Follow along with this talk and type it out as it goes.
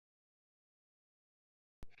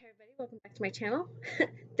Everybody, welcome back to my channel.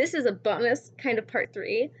 This is a bonus kind of part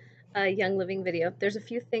 3 Young Living video. There's a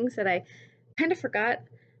few things that I kind of forgot.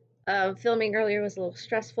 Filming earlier was a little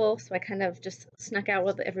stressful, so I kind of just snuck out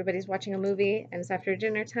while everybody's watching a movie and it's after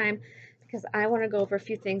dinner time because I want to go over a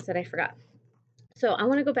few things that I forgot. So I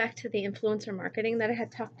want to go back to the influencer marketing that I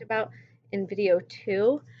had talked about in video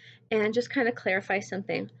 2 and just kind of clarify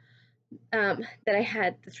something that I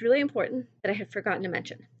had that's really important that I had forgotten to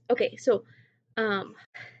mention. Okay, so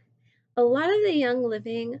a lot of the Young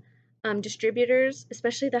Living distributors,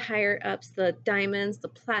 especially the higher ups, the diamonds, the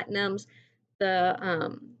platinums,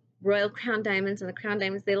 the Royal Crown diamonds, and the Crown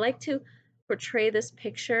diamonds, they like to portray this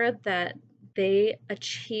picture that they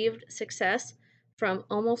achieved success from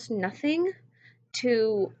almost nothing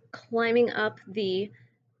to climbing up the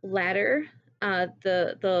ladder,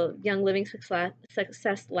 the Young Living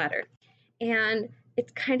success ladder. And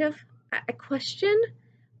it's kind of, I question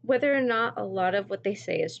whether or not a lot of what they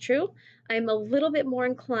say is true. I'm a little bit more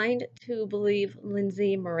inclined to believe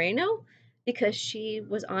Lindsay Moreno because she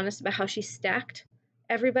was honest about how she stacked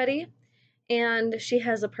everybody, and she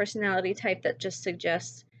has a personality type that just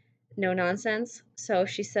suggests no nonsense. So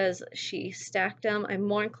she says she stacked them. I'm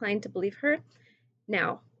more inclined to believe her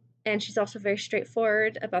now. And she's also very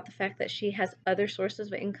straightforward about the fact that she has other sources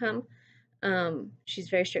of income. She's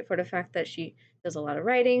very straightforward about the fact that she does a lot of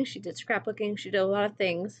writing, she did scrapbooking, she did a lot of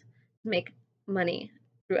things to make money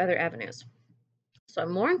through other avenues. So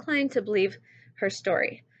I'm more inclined to believe her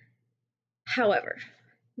story. However,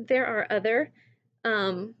 there are others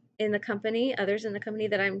in the company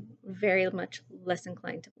that I'm very much less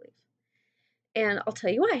inclined to believe. And I'll tell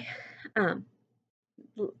you why.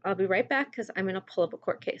 I'll be right back because I'm going to pull up a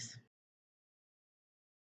court case.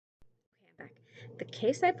 Okay, I'm back. The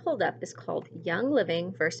case I pulled up is called Young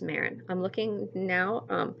Living versus Marin. I'm looking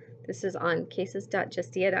now. This is on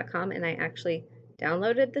cases.justia.com, and I actually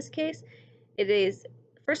downloaded this case. It is,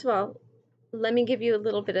 first of all, let me give you a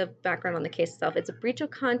little bit of background on the case itself. It's a breach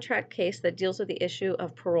of contract case that deals with the issue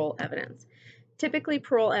of parole evidence. Typically,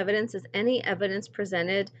 parole evidence is any evidence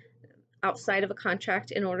presented outside of a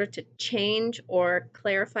contract in order to change or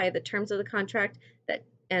clarify the terms of the contract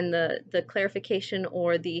and the clarification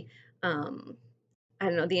or the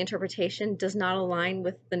the interpretation does not align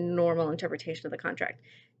with the normal interpretation of the contract.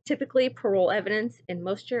 Typically, parole evidence in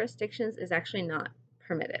most jurisdictions is actually not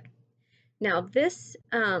permitted. Now, this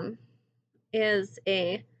is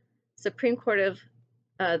a Supreme Court of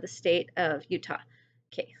the state of Utah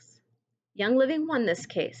case. Young Living won this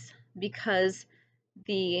case because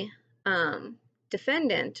the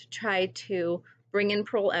defendant tried to bring in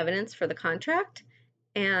parole evidence for the contract,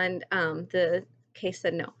 and the case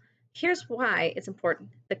said no. Here's why it's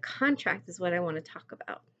important. The contract is what I want to talk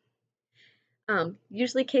about.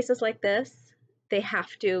 Usually cases like this, they have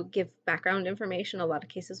to give background information. A lot of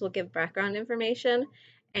cases will give background information.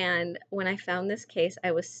 And when I found this case,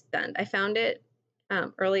 I was stunned. I found it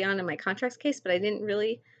early on in my contracts case, but I didn't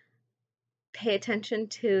really pay attention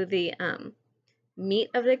to the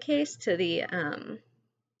meat of the case, to the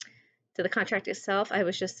contract itself. I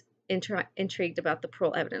was just intrigued about the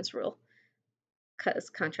parole evidence rule because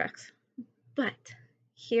contracts. But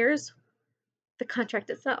here's the contract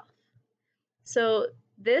itself. So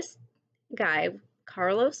this guy,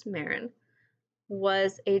 Carlos Marin,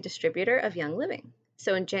 was a distributor of Young Living.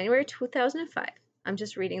 So in January 2005, I'm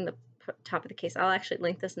just reading the top of the case. I'll actually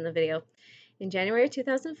link this in the video. In January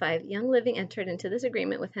 2005, Young Living entered into this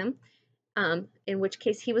agreement with him, in which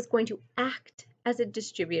case he was going to act as a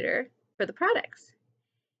distributor for the products.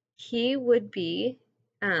 He would be,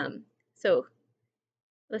 so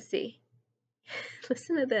let's see,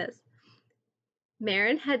 listen to this.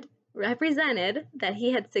 Marin had represented that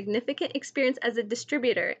he had significant experience as a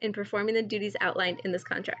distributor in performing the duties outlined in this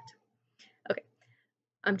contract. Okay,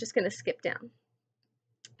 I'm just going to skip down.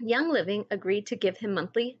 Young Living agreed to give him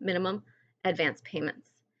monthly minimum advance payments.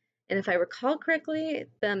 And if I recall correctly,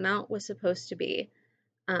 the amount was supposed to be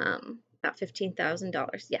about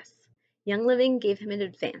 $15,000. Yes. Young Living gave him an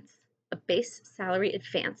advance, a base salary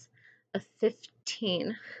advance of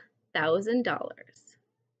 $15,000.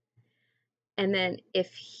 And then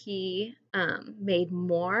if he made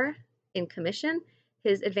more in commission,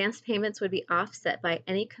 his advance payments would be offset by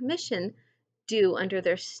any commission due under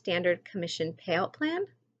their standard commission payout plan.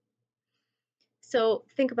 So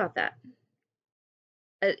think about that.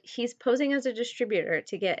 He's posing as a distributor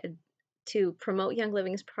to promote Young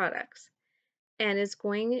Living's products and is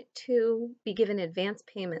going to be given advance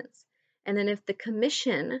payments. And then if the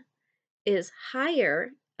commission is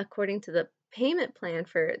higher according to the payment plan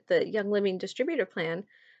for the Young Living distributor plan,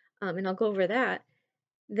 and I'll go over that,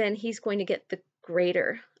 then he's going to get the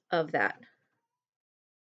greater of that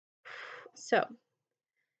So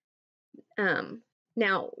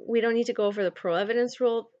now we don't need to go over the pro evidence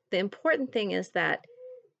rule. The important thing is that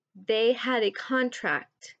they had a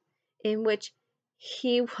contract in which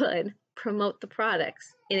he would promote the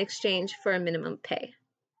products in exchange for a minimum pay.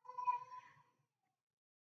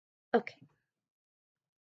 Okay.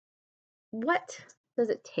 What does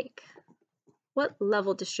it take? What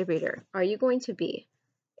level distributor are you going to be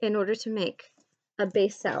in order to make a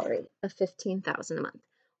base salary of $15,000 a month?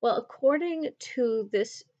 Well, according to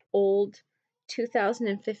this old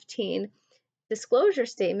 2015 disclosure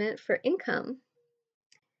statement for income,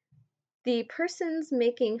 the person's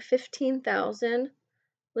making $15,000,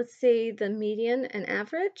 let's say the median and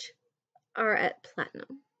average are at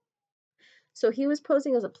platinum. So he was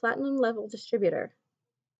posing as a platinum level distributor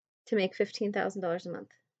to make $15,000 a month.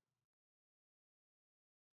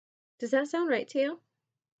 Does that sound right to you?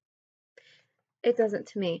 It doesn't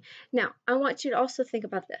to me. Now, I want you to also think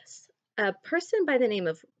about this. A person by the name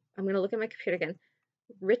of, I'm going to look at my computer again,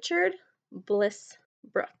 Richard Bliss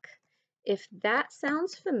Brooke. If that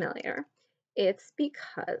sounds familiar, it's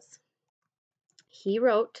because he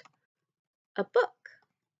wrote a book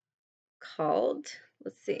called,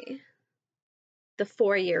 let's see, The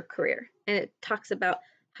 4-Year Career. And it talks about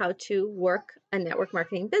how to work a network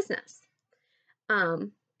marketing business.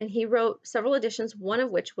 And he wrote several editions, one of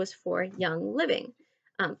which was for Young Living.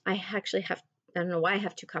 I actually have, I don't know why I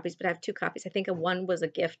have 2 copies, but I have 2 copies. I think one was a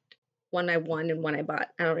gift, one I won and one I bought.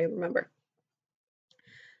 I don't even remember.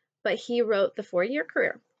 But he wrote The 4-Year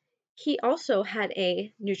Career. He also had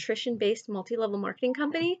a nutrition-based multi-level marketing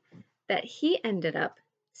company that he ended up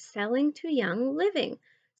selling to Young Living.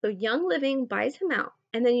 So Young Living buys him out.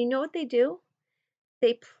 And then you know what they do?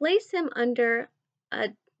 They place him under a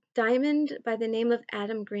diamond by the name of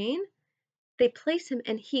Adam Green. They place him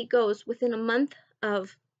and he goes within a month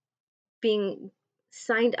of being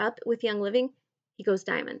signed up with Young Living, he goes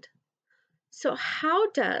diamond. So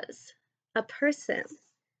how does a person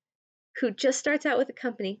who just starts out with a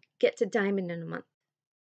company get to diamond in a month?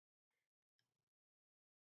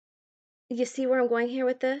 You see where I'm going here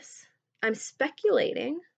with this? I'm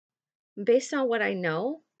speculating based on what I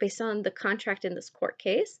know, based on the contract in this court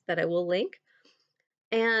case that I will link,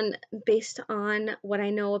 and based on what I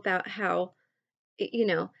know about how, you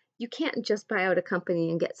know, you can't just buy out a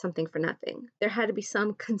company and get something for nothing. There had to be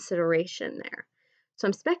some consideration there. So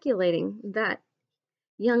I'm speculating that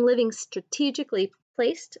Young Living strategically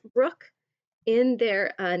placed Brooke in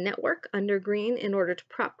their network under Green in order to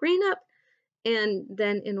prop Green up, and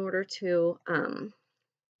then in order to,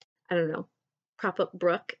 I don't know, prop up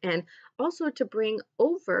Brooke, and also to bring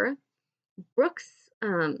over Brooke's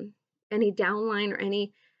any downline or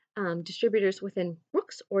any distributors within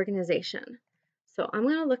Brooke's organization. So I'm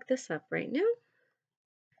going to look this up right now,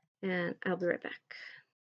 and I'll be right back.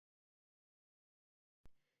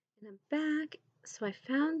 And I'm back. So I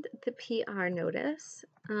found the PR notice,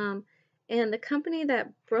 and the company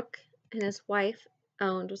that Brooke and his wife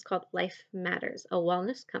owned was called Life Matters, a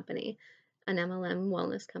wellness company, an MLM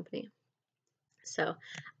wellness company. So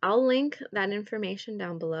I'll link that information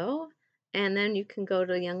down below, and then you can go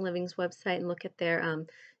to Young Living's website and look at their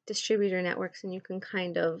distributor networks, and you can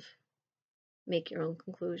kind of make your own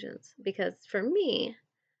conclusions. Because for me,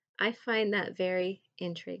 I find that very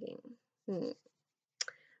intriguing.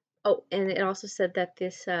 Oh, and it also said that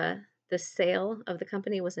this the sale of the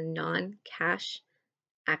company was a non-cash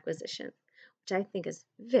acquisition, which I think is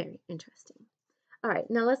very interesting. All right,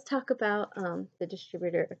 now let's talk about the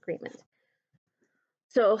distributor agreement.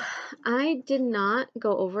 So I did not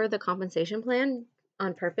go over the compensation plan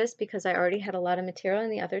on purpose because I already had a lot of material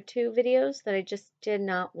in the other 2 videos that I just did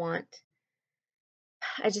not want.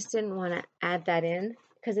 I just didn't want to add that in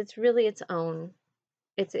because it's really its own,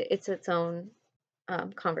 it's its own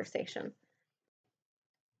conversation.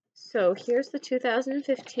 So here's the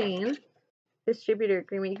 2015 distributor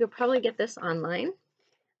agreement. You could probably get this online.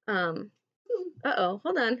 Uh-oh,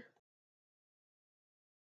 hold on.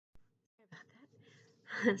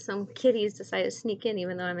 Some kitties decided to sneak in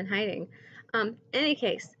even though I'm in hiding. In any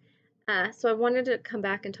case, so I wanted to come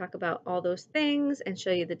back and talk about all those things and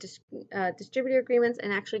show you the distributor agreements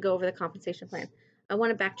and actually go over the compensation plan. I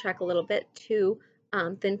want to backtrack a little bit to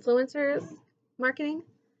the influencers marketing.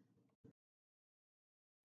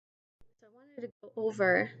 So I wanted to go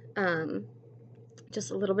over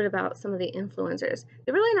just a little bit about some of the influencers.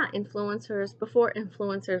 They're really not influencers. Before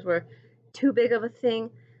influencers were too big of a thing,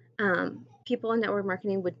 people in network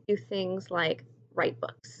marketing would do things like write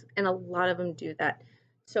books, and a lot of them do that.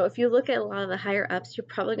 So if you look at a lot of the higher ups, you're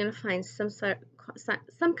probably going to find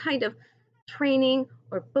some kind of training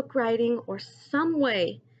or book writing or some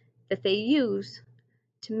way that they use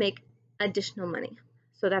to make additional money.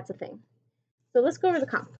 So that's a thing. So let's go over the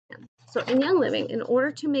comp plan. So in Young Living, in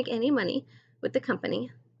order to make any money with the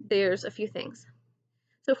company, there's a few things.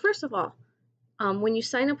 So first of all, when you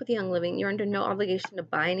sign up with Young Living, you're under no obligation to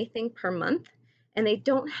buy anything per month, and they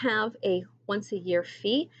don't have a once a year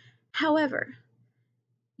fee. However,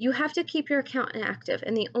 you have to keep your account active,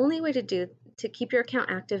 and the only way to keep your account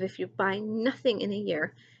active if you buy nothing in a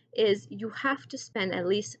year is you have to spend at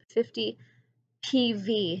least 50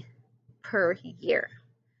 PV per year.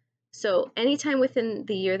 So anytime within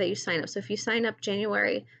the year that you sign up, so if you sign up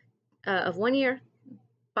January of one year,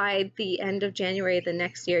 by the end of January the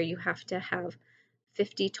next year, you have to have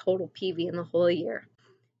 50 total PV in the whole year.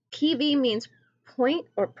 PV means point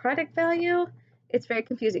or product value. It's very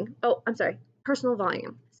confusing. Oh, I'm sorry, personal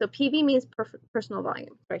volume. So PV means personal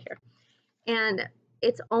volume right here. And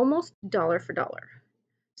it's almost dollar for dollar.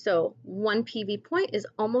 So one PV point is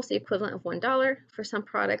almost the equivalent of $1. For some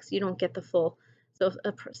products, you don't get the full. So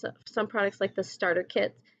some products like the starter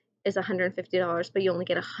kit is $150, but you only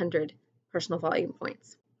get 100 personal volume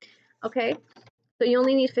points. Okay, so you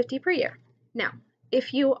only need 50 per year. Now,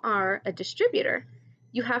 if you are a distributor,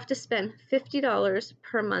 you have to spend $50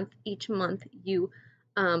 per month each month you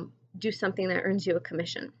do something that earns you a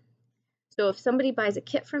commission. So if somebody buys a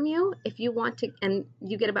kit from you, if you want to, and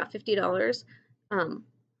you get about $50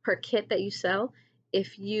 per kit that you sell,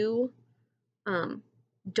 if you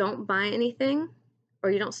don't buy anything or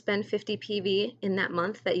you don't spend 50 PV in that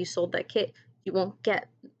month that you sold that kit, you won't get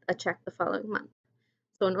a check the following month.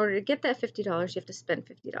 So in order to get that $50, you have to spend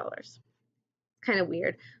 $50. Kind of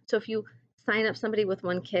weird. So if you sign up somebody with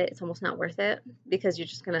one kit, it's almost not worth it because you're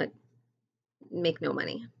just going to make no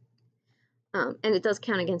money. And it does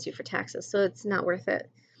count against you for taxes, so it's not worth it.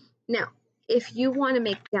 Now, if you want to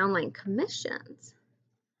make downline commissions,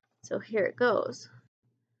 so here it goes.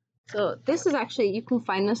 So this is actually, you can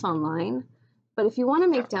find this online, but if you want to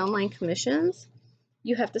make downline commissions,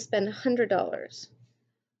 you have to spend $100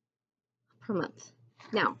 per month.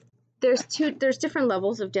 Now, there's different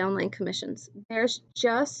levels of downline commissions. There's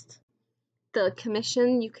just the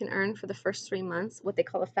commission you can earn for the first 3 months, what they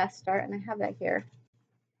call a fast start, and I have that here.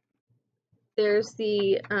 There's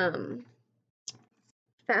the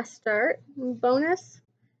fast start bonus,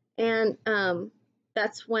 and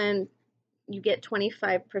that's when you get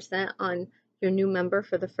 25% on your new member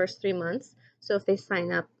for the first 3 months. So if they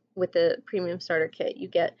sign up with the premium starter kit, you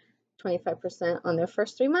get 25% on their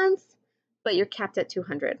first 3 months, but you're capped at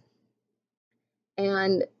 200.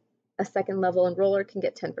 And a second level enroller can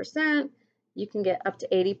get 10%. You can get up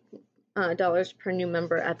to $80 per new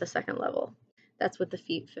member at the second level. That's with the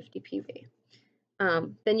 50 PV.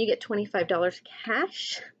 Then you get $25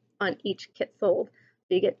 cash on each kit sold.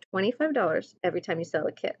 So you get $25 every time you sell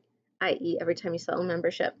a kit, i.e. every time you sell a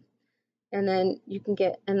membership. And then you can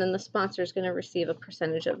get, and then the sponsor is going to receive a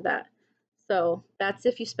percentage of that. So that's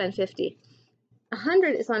if you spend 50.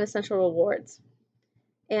 100 is on essential rewards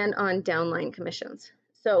and on downline commissions.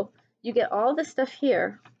 So you get all this stuff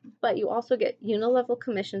here, but you also get unilevel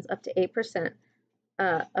commissions up to 8%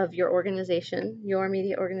 of your organization, your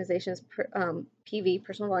immediate organization's PV,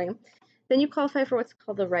 personal volume. Then you qualify for what's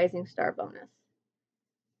called the Rising Star bonus.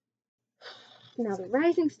 Now the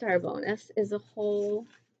Rising Star bonus is a whole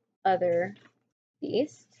other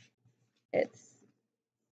beast. It's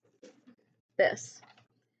this.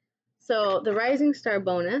 So the Rising Star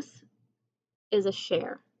bonus is a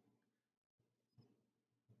share.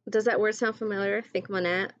 Does that word sound familiar? Think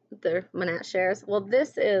Monat, the Monat shares. Well,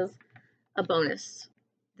 this is a bonus.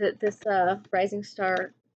 This Rising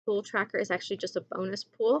Star pool tracker is actually just a bonus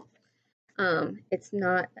pool. It's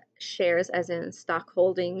not shares as in stock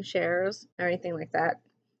holding shares or anything like that.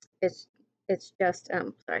 It's just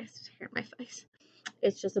sorry, here my face.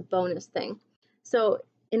 It's just a bonus thing. So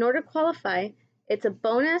in order to qualify, it's a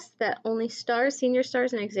bonus that only stars, senior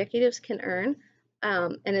stars, and executives can earn,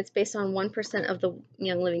 and it's based on 1% of the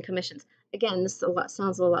Young Living commissions. Again, this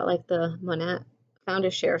sounds a lot like the Monat founder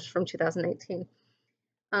shares from 2019.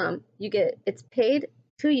 It's paid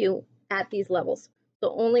to you at these levels.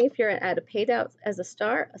 So only if you're at a paid out as a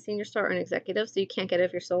star, a senior star, or an executive, so you can't get it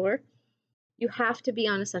if you're solar, you have to be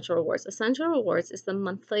on Essential Rewards. Essential Rewards is the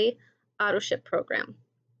monthly auto ship program.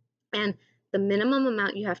 And the minimum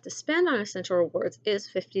amount you have to spend on Essential Rewards is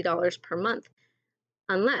 $50 per month,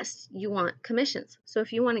 unless you want commissions. So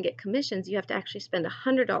if you want to get commissions, you have to actually spend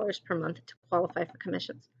 $100 per month to qualify for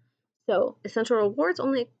commissions. So Essential Rewards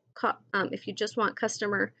only, if you just want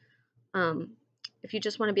customer, if you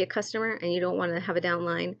just want to be a customer and you don't want to have a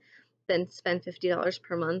downline, then spend $50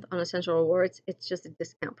 per month on Essential Rewards. It's just a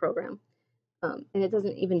discount program. And it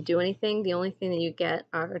doesn't even do anything. The only thing that you get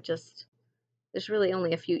are just There's really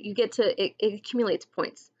only a few. You get to, it accumulates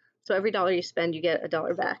points. So every dollar you spend, you get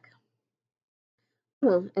 $1 back.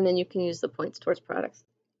 And then you can use the points towards products.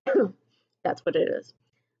 That's what it is.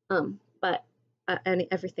 But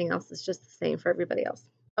everything else is just the same for everybody else.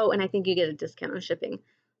 Oh, and I think you get a discount on shipping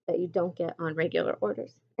that you don't get on regular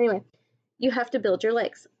orders. Anyway, you have to build your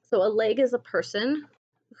legs. So a leg is a person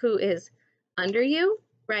who is under you,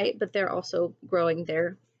 right? But they're also growing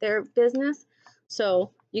their business.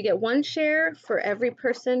 So you get 1 share for every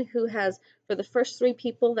person who has, for the first 3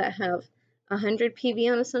 people that have 100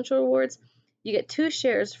 PV on Essential Rewards, you get 2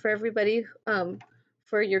 shares for everybody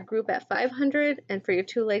for your group at 500, and for your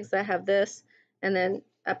 2 legs that have this, and then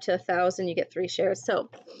up to 1,000, you get 3 shares. So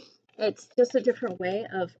it's just a different way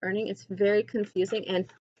of earning. It's very confusing,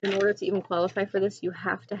 and in order to even qualify for this, you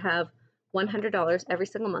have to have $100 every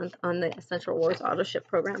single month on the Essential Rewards auto ship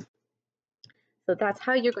program. So that's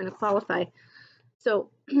how you're going to qualify. So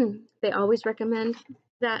they always recommend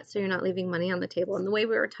that, so you're not leaving money on the table. And the way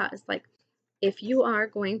we were taught is like, if you are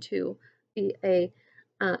going to be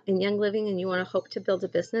in Young Living and you want to hope to build a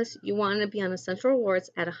business, you want to be on Essential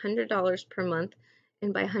Rewards at $100 per month.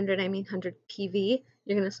 And by 100, I mean 100 PV.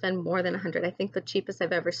 You're going to spend more than 100. I think the cheapest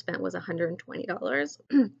I've ever spent was $120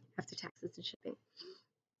 after taxes and shipping.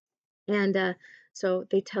 And so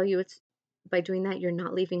they tell you it's by doing that, you're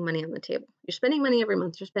not leaving money on the table. You're spending money every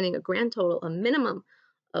month. You're spending a grand total, a minimum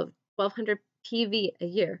of 1,200 PV a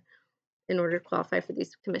year in order to qualify for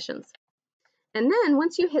these commissions. And then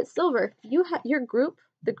once you hit silver, you have your group,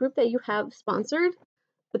 the group that you have sponsored,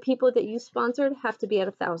 the people that you sponsored have to be at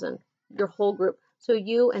 1,000, your whole group. So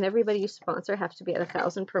you and everybody you sponsor have to be at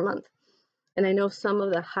 1,000 per month. And I know some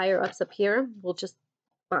of the higher ups up here will just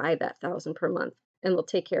buy that 1,000 per month, and they'll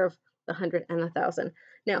take care of the 100 and 1,000.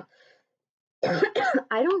 Now,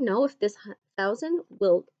 I don't know if this 1,000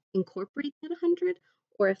 will incorporate that 100,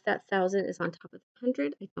 or if that 1,000 is on top of the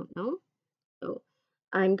 100. I don't know. So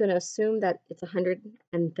I'm going to assume that it's 100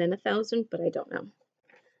 and then 1,000, but I don't know.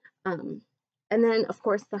 And then, of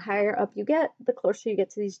course, the higher up you get, the closer you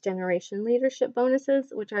get to these generation leadership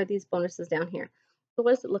bonuses, which are these bonuses down here. So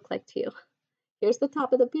what does it look like to you? Here's the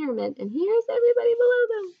top of the pyramid, and here's everybody below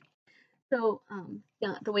them. So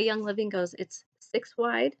yeah, the way Young Living goes, it's 6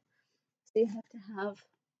 wide. So you have to have,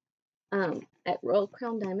 at Royal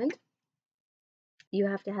Crown Diamond, you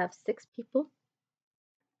have to have 6 people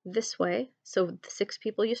this way. So the 6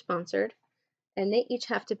 people you sponsored, and they each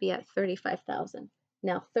have to be at 35,000.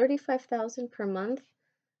 Now, 35,000 per month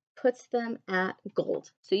puts them at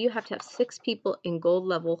gold. So you have to have 6 people in gold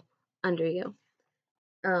level under you.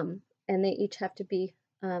 And they each have to be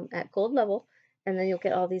at gold level, and then you'll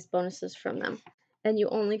get all these bonuses from them. And you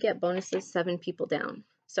only get bonuses 7 people down.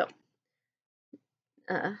 So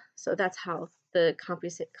that's how the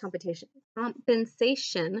compensation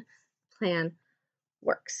plan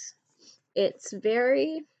works. It's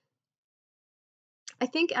very, I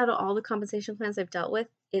think out of all the compensation plans I've dealt with,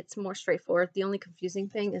 it's more straightforward. The only confusing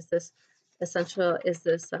thing is this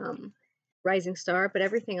Rising Star, but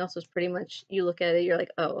everything else was pretty much, you look at it, you're like,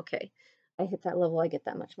 oh, okay, I hit that level, I get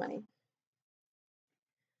that much money.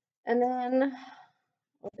 And then,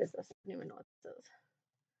 what is this? I don't even know what this is.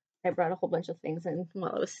 I brought a whole bunch of things in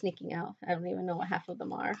while I was sneaking out. I don't even know what half of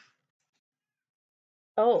them are.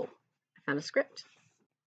 Oh, I found a script.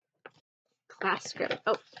 Class script.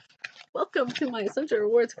 Oh, welcome to my Essential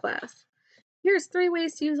Rewards class. Here's 3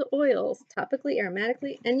 ways to use oils, topically,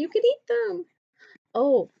 aromatically, and you can eat them.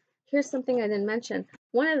 Oh, here's something I didn't mention.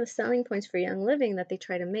 One of the selling points for Young Living that they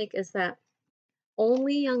try to make is that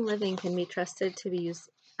only Young Living can be trusted to be used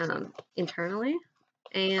internally,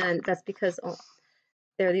 and that's because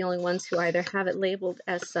they're the only ones who either have it labeled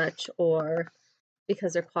as such, or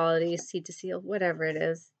because their quality is seed to seal, whatever it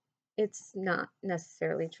is. It's not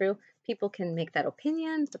necessarily true. People can make that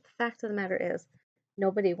opinion, but the fact of the matter is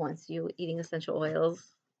nobody wants you eating essential oils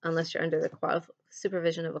unless you're under the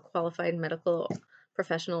supervision of a qualified medical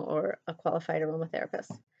professional or a qualified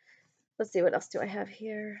aromatherapist. Let's see, what else do I have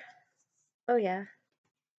here? Oh yeah,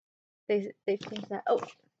 they've changed that. Oh,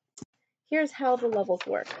 here's how the levels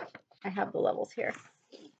work. I have the levels here.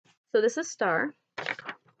 So this is Star.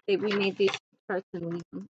 We made these charts and we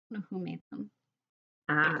don't know who made them.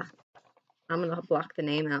 I'm gonna block the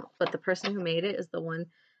name out, but the person who made it is the one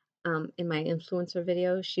in my influencer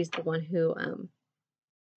video. She's the one who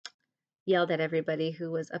yelled at everybody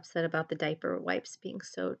who was upset about the diaper wipes being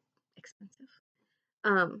so expensive.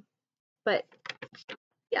 But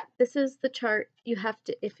yeah, this is the chart. You have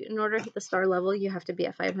to, in order to hit the Star level, you have to be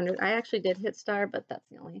at 500. I actually did hit Star, but that's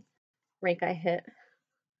the only rank I hit.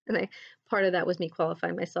 And part of that was me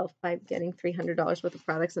qualifying myself by getting $300 worth of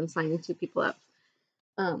products and signing 2 people up.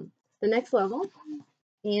 The next level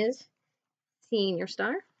is Senior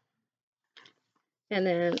Star. And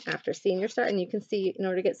then after Senior Star, and you can see in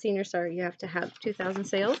order to get Senior Star, you have to have 2,000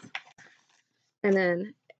 sales. And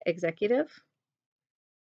then Executive.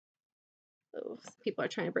 Oh, people are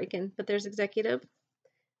trying to break in, but there's Executive.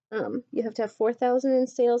 You have to have 4,000 in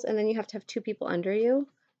sales, and then you have to have 2 people under you,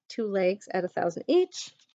 2 legs at 1,000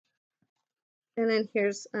 each. And then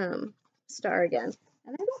here's Star again.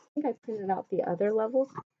 And I don't think I printed out the other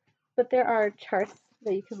levels, but there are charts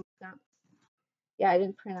that you can look up. Yeah, I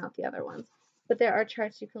didn't print out the other ones, but there are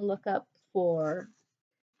charts you can look up for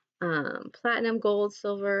platinum, gold,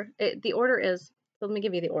 silver. The order is, so let me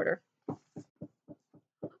give you the order. Okay,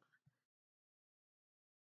 I'm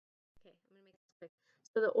gonna make this quick.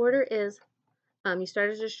 So the order is, you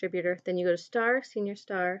start as a distributor, then you go to Star, Senior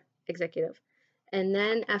Star, Executive. And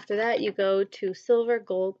then after that, you go to Silver,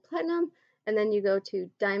 Gold, Platinum, and then you go to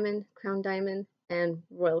Diamond, Crown Diamond, and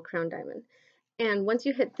Royal Crown Diamond. And once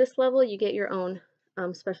you hit this level, you get your own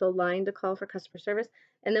special line to call for customer service.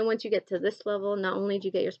 And then once you get to this level, not only do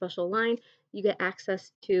you get your special line, you get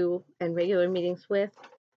access to and regular meetings with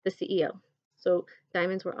the CEO. So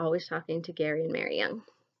Diamonds were always talking to Gary and Mary Young.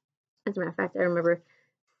 As a matter of fact, I remember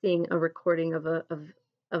seeing a recording of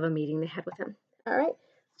a meeting they had with him. All right,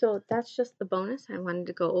 so that's just the bonus I wanted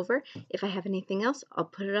to go over. If I have anything else, I'll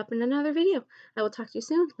put it up in another video. I will talk to you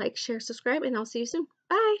soon. Like, share, subscribe, and I'll see you soon.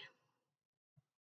 Bye.